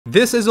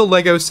This is a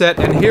Lego set,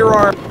 and here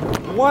are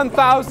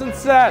 1,000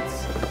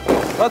 sets.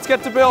 Let's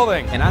get to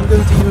building. And I'm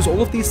going to use all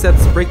of these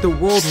sets to break the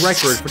world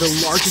record for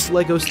the largest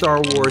Lego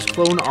Star Wars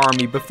clone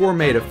army before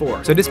May the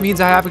 4th. So this means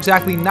I have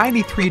exactly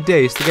 93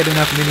 days to get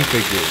enough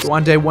minifigures. So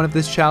on day 1 of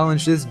this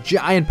challenge, this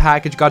giant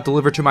package got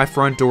delivered to my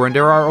front door, and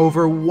there are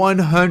over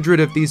 100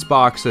 of these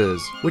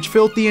boxes, which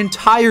filled the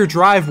entire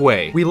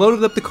driveway. We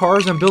loaded up the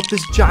cars and built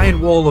this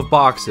giant wall of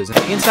boxes, and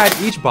inside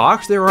each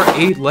box there are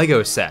 8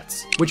 Lego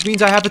sets, which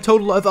means I have a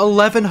total of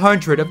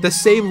 1,100 of the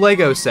same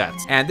Lego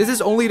sets. And this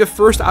is only the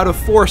first out of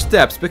 4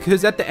 steps,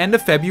 because at the end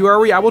of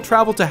February, I will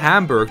travel to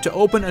Hamburg to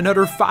open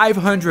another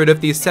 500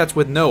 of these sets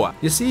with Noah.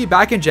 You see,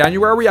 back in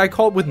January, I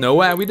called with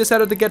Noah and we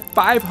decided to get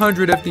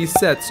 500 of these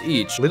sets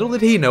each. Little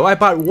did he know, I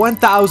bought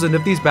 1,000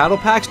 of these battle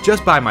packs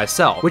just by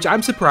myself, which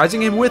I'm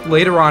surprising him with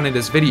later on in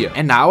this video.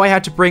 And now I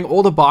had to bring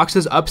all the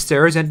boxes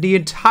upstairs, and the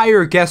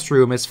entire guest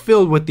room is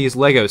filled with these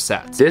Lego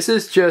sets. This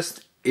is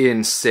just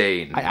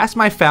insane. I asked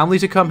my family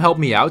to come help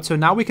me out, so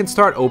now we can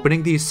start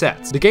opening these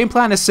sets. The game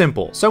plan is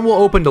simple. Some will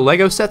open the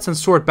Lego sets and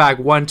sort bag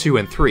 1, 2,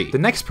 and 3. The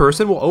next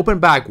person will open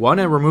bag 1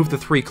 and remove the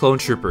 3 clone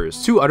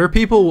troopers. 2 other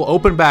people will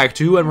open bag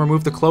 2 and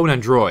remove the clone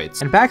and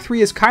droids. And bag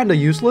 3 is kinda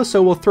useless,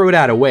 so we'll throw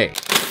that away.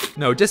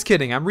 No, just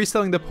kidding. I'm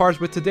reselling the parts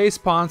with today's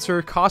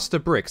sponsor, Costa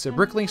Bricks, a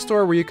BrickLink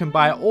store where you can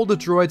buy all the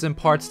droids and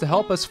parts to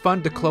help us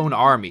fund the clone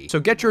army. So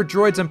get your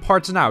droids and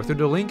parts now through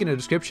the link in the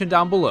description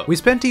down below. We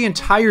spent the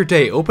entire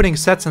day opening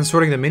sets and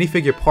sorting the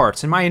minifigure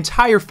parts, and my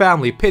entire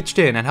family pitched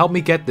in and helped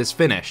me get this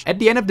finished. At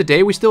the end of the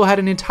day, we still had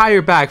an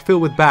entire bag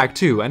filled with bag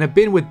 2 and a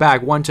bin with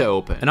bag 1 to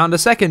open. And on the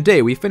second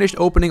day, we finished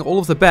opening all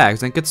of the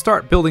bags and could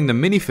start building the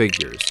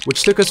minifigures,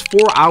 which took us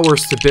 4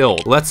 hours to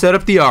build. Let's set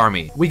up the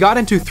army. We got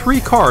into 3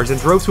 cars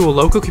and drove to a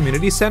local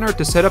community center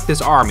to set up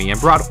this army and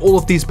brought all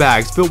of these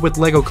bags filled with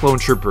Lego clone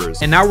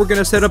troopers. And now we're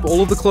gonna set up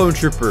all of the clone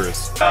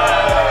troopers.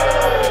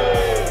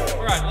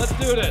 Alright, let's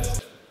do this.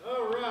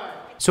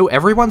 So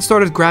everyone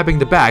started grabbing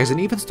the bags and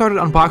even started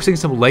unboxing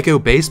some Lego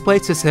base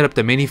plates to set up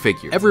the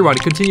minifigure. Everyone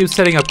continued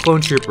setting up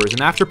clone troopers,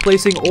 and after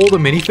placing all the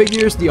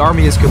minifigures, the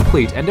army is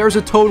complete, and there's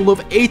a total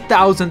of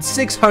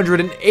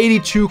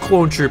 8,682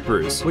 clone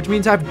troopers, which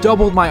means I've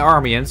doubled my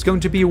army, and it's going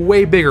to be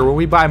way bigger when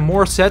we buy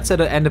more sets at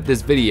the end of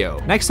this video.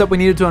 Next up, we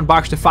needed to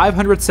unbox the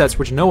 500 sets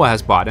which Noah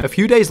has bought, and a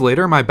few days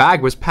later, my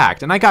bag was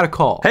packed, and I got a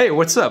call. Hey,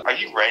 what's up? Are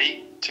you ready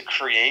to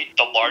create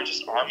the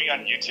largest army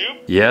on YouTube?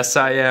 Yes,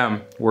 I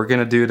am. We're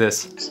gonna do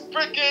this. Let's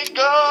freaking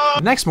go!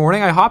 The next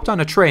morning, I hopped on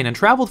a train and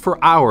traveled for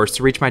hours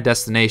to reach my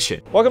destination.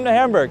 Welcome to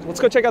Hamburg.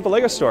 Let's go check out the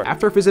Lego store.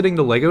 After visiting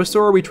the Lego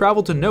store, we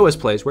traveled to Noah's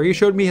place where he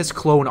showed me his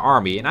clone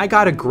army, and I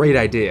got a great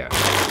idea.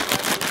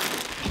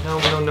 No.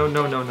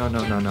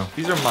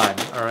 These are mine,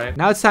 all right?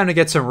 Now it's time to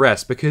get some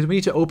rest because we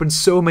need to open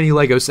so many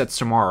Lego sets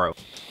tomorrow.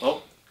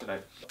 Oh, did I?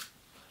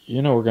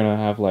 You know we're gonna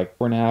have like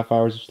 4.5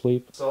 hours of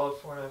sleep. Solid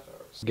 4.5 hours.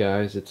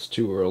 Guys, it's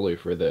too early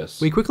for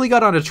this. We quickly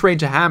got on a train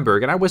to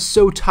Hamburg, and I was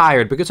so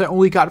tired because I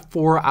only got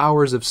 4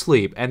 hours of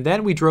sleep, and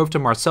then we drove to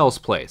Marcel's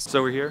place.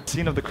 So we're here,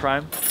 scene of the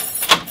crime.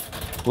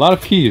 A lot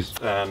of keys.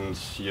 And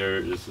here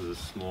is a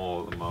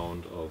small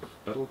amount of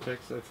battle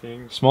packs, I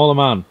think. Small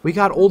amount. We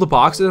got all the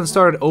boxes and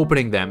started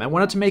opening them and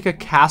wanted to make a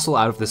castle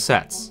out of the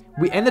sets.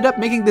 We ended up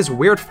making this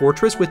weird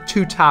fortress with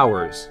 2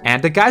 towers, and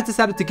the guys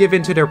decided to give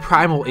in to their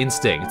primal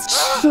instincts.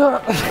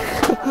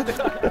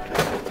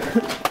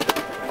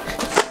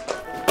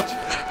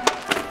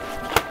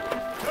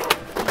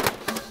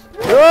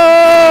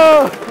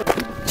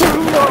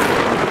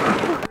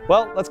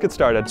 Well, let's get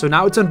started. So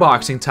now it's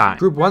unboxing time.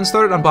 Group 1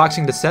 started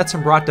unboxing the sets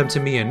and brought them to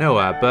me and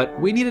Noah, but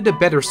we needed a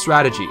better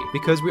strategy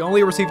because we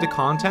only received the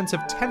contents of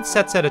 10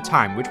 sets at a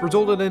time, which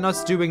resulted in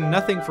us doing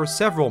nothing for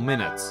several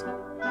minutes.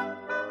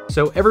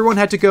 So everyone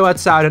had to go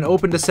outside and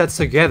open the sets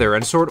together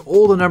and sort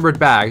all the numbered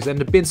bags, and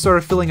the bin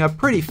started filling up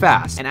pretty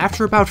fast. And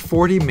after about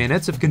 40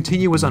 minutes of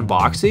continuous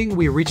unboxing,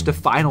 we reached the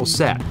final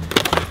set.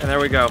 And there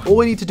we go. All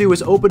we need to do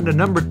is open the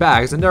numbered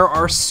bags, and there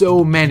are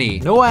so many.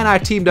 Noah and I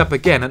teamed up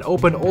again and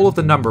opened all of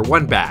the number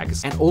 1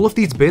 bags. And all of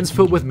these bins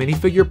filled with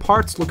minifigure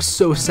parts look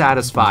so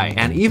satisfying.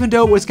 And even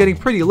though it was getting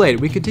pretty late,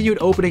 we continued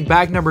opening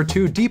bag number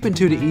 2 deep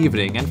into the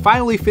evening and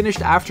finally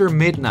finished after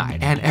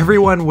midnight. And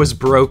everyone was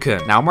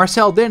broken. Now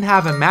Marcel didn't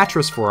have a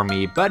mattress for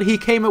me, but he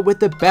came up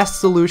with the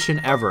best solution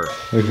ever.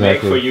 Make for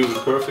Exactly. you the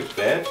perfect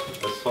bed,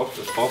 as soft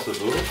as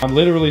possible. I'm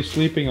literally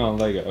sleeping on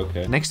Lego.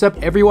 Okay. Next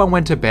up, everyone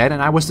went to bed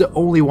and I was the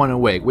only one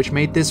awake, which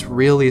made this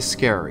really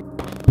scary.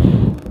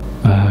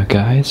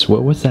 Guys,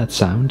 what was that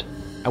sound?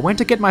 I went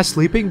to get my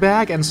sleeping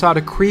bag and saw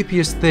the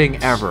creepiest thing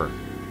ever.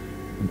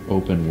 An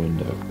open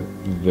window.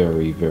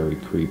 Very, very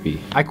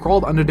creepy. I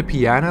crawled under the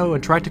piano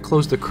and tried to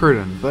close the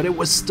curtain, but it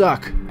was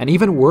stuck. And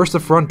even worse,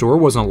 the front door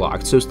wasn't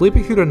locked, so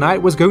sleeping through the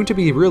night was going to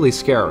be really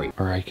scary.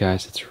 Alright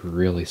guys, it's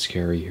really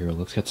scary here.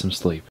 Let's get some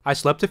sleep. I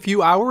slept a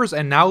few hours,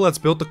 and now let's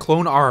build the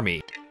clone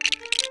army.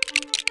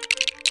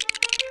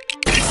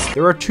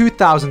 There are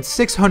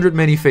 2,600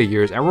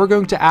 minifigures, and we're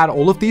going to add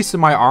all of these to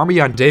my army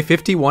on day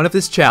 51 of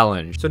this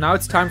challenge. So now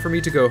it's time for me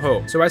to go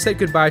home. So I said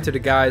goodbye to the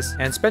guys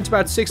and spent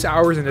about 6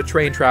 hours in the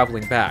train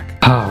traveling back.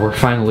 Ah, we're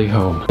finally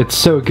home. It's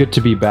so good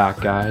to be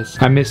back, guys.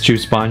 I missed you,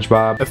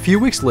 SpongeBob. A few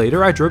weeks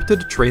later, I drove to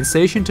the train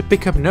station to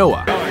pick up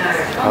Noah.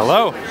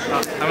 Hello.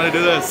 I'm gonna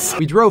do this.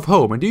 We drove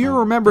home, and do you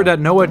remember that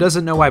Noah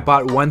doesn't know I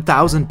bought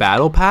 1,000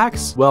 battle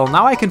packs? Well,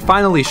 now I can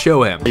finally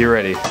show him. Are you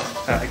ready?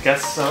 I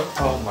guess so.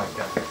 Oh my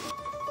god.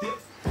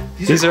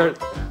 These are,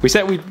 we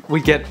said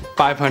we'd get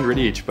 500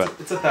 each, but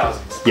It's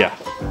 1,000. yeah.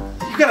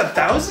 You got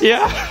 1,000?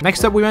 Yeah.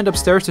 Next up, we went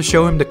upstairs to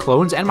show him the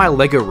clones and my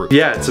Lego room.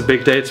 Yeah, it's a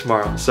big day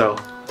tomorrow, so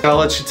I'll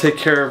let you take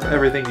care of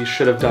everything you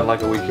should have done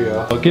like a week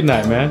ago. Well, good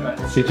night, man.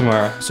 See you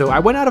tomorrow. So I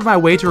went out of my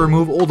way to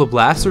remove all the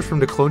blasters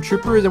from the clone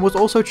troopers and was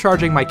also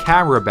charging my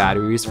camera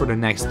batteries for the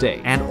next day.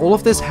 And all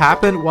of this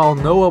happened while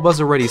Noah was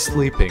already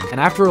sleeping. And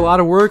after a lot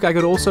of work, I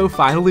could also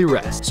finally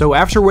rest. So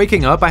after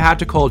waking up, I had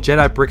to call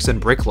Jedibricks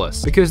and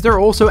BrickLas, because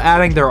they're also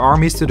adding their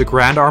armies to the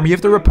Grand Army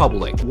of the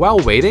Republic. While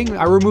waiting,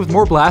 I removed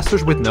more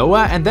blasters with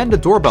Noah, and then the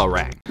doorbell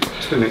rang.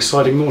 It's been an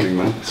exciting morning,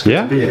 man. It's good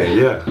Yeah? to be here,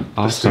 yeah.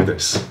 Let's do Awesome.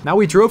 this. Now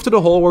we drove to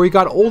the hall where we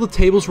got all the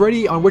tables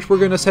ready on which we're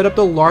gonna set up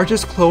the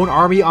largest clone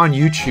army on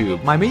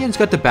YouTube. My minions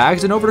got the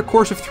bags, and over the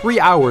course of 3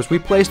 hours, we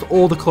placed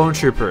all the clone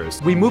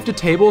troopers. We moved the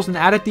tables and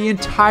added the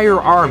entire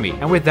army.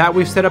 And with that,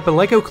 we've set up a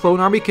Lego clone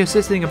army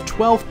consisting of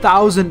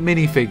 12,000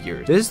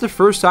 minifigures. This is the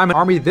first time an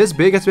army this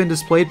big has been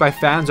displayed by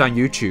fans on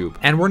YouTube.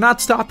 And we're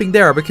not stopping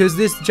there, because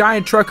this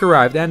giant truck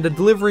arrived and the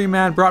delivery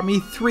man brought me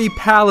 3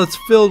 pallets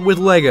filled with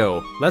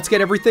Lego. Let's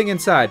get everything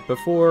inside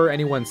before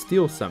anyone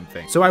steals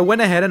something. So I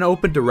went ahead and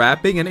opened the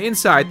wrapping, and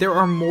inside there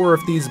are more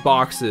of these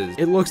boxes.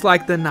 It looks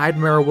like the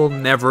nightmare will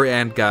never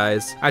end,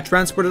 guys. I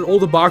transported all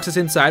the boxes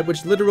inside,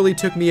 which literally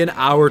took me an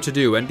hour to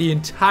do, and the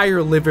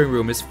entire living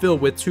room is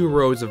filled with 2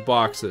 rows of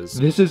boxes.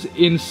 This is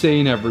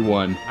insane,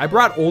 everyone. I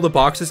brought all the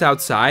boxes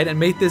outside and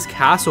made this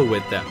castle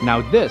with them. Now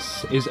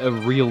this is a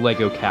real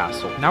Lego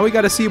castle. Now we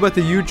gotta see what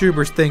the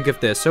YouTubers think of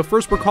this. So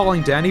first we're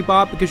calling Danny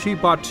Bob because she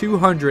bought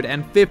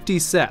 250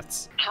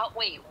 sets.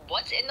 Wait,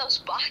 what's in those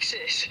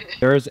boxes?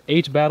 There's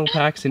 8 battle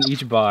packs in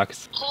each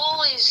box.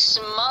 Holy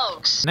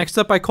smokes. Next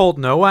up I called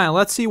Noah, and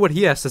let's see what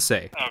he has to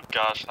say. Oh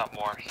gosh, not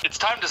more. It's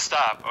time to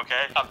stop,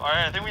 okay?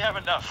 Alright, I think we have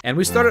enough. And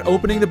we started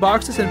opening the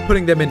boxes and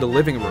putting them in the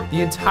living room.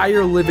 The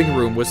entire living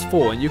room was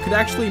full, and you could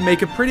actually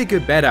make a pretty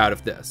good bed out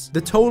of this.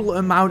 The total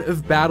amount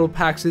of battle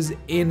packs is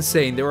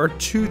insane. There are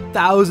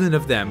 2,000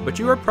 of them, but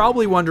you are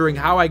probably wondering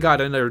how I got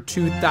another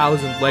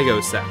 2,000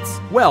 Lego sets.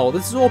 Well,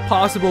 this is all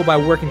possible by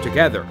working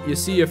together. You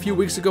see, a few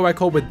weeks ago I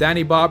called with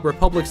Danny Bob,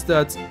 Republic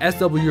Studs,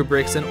 SW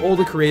Bricks, and all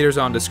the creators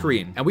on the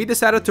screen. And we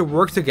decided to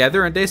work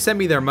together, and they sent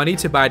me their money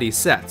to buy these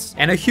sets.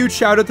 And a huge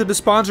shout out to the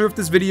sponsor of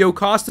this video,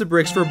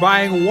 Jedibricks, for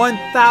buying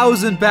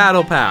 1,000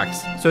 battle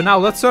packs. So now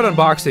let's start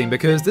unboxing,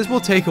 because this will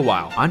take a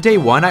while. On day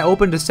 1, I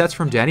opened the sets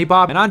from Danny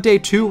Bob, and on day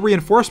 2,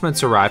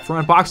 reinforcements arrived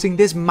for unboxing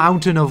this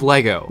mountain of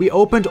Lego. We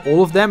opened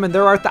all of them, and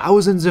there are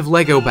thousands of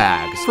Lego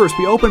bags. First,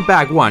 we opened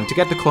bag 1 to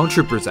get the clone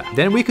troopers out.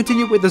 Then we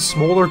continued with a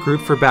smaller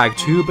group for bag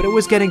 2, but it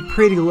was getting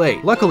pretty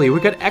late. Luckily, we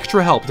got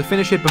extra help to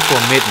finish it before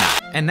midnight.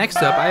 And next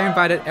up, I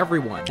invited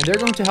everyone, and they're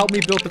going to help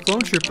me build the clone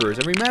troopers,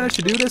 and we managed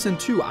to do this in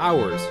 2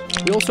 hours.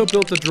 We also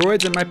built the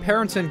droids, and my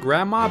parents and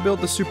grandma built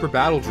the super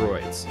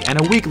battledroids. And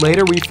a week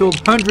later, we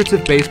filled hundreds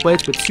of base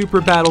plates with super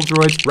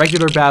battledroids,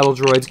 regular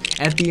battledroids,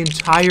 and the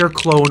entire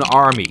clone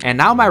army. And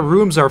now my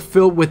rooms are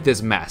filled with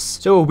this mess.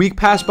 So a week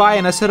passed by,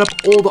 and I set up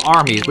all the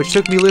armies, which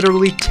took me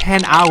literally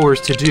 10 hours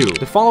to do.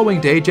 The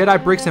following day,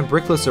 Jedibricks and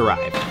BrickLas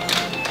arrived.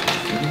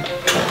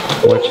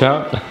 Watch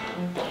out.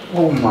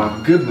 Oh my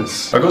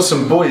goodness. I got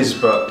some boys,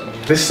 but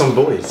this some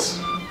boys.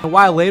 A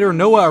while later,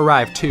 Noah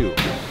arrived too.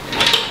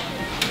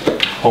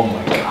 Oh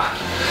my god.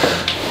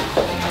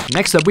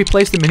 Next up, we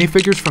placed the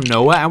minifigures from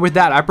Noah, and with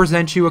that, I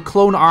present you a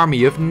clone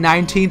army of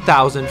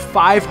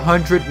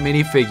 19,500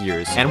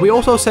 minifigures. And we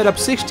also set up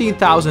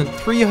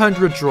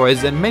 16,300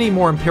 droids and many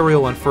more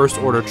Imperial and First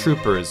Order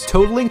troopers,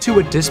 totaling to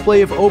a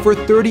display of over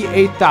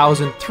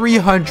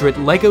 38,300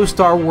 Lego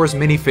Star Wars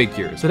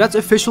minifigures. So that's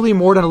officially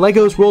more than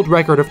Lego's world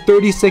record of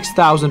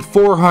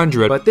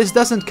 36,400, but this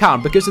doesn't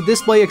count because the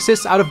display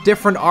exists out of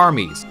different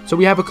armies. So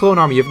we have a clone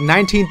army of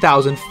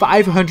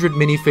 19,500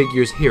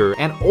 minifigures here,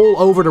 and all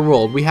over the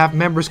world, we have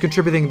members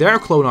contributing their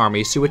clone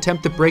armies to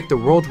attempt to break the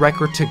world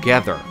record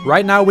together.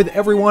 Right now, with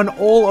everyone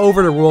all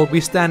over the world, we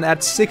stand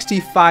at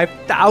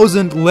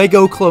 65,000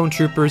 Lego clone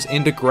troopers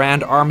in the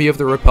Grand Army of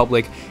the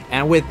Republic,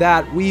 and with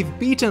that, we've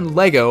beaten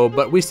Lego,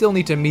 but we still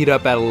need to meet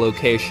up at a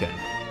location.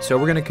 So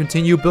we're gonna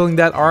continue building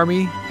that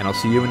army, and I'll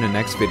see you in the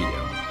next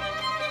video.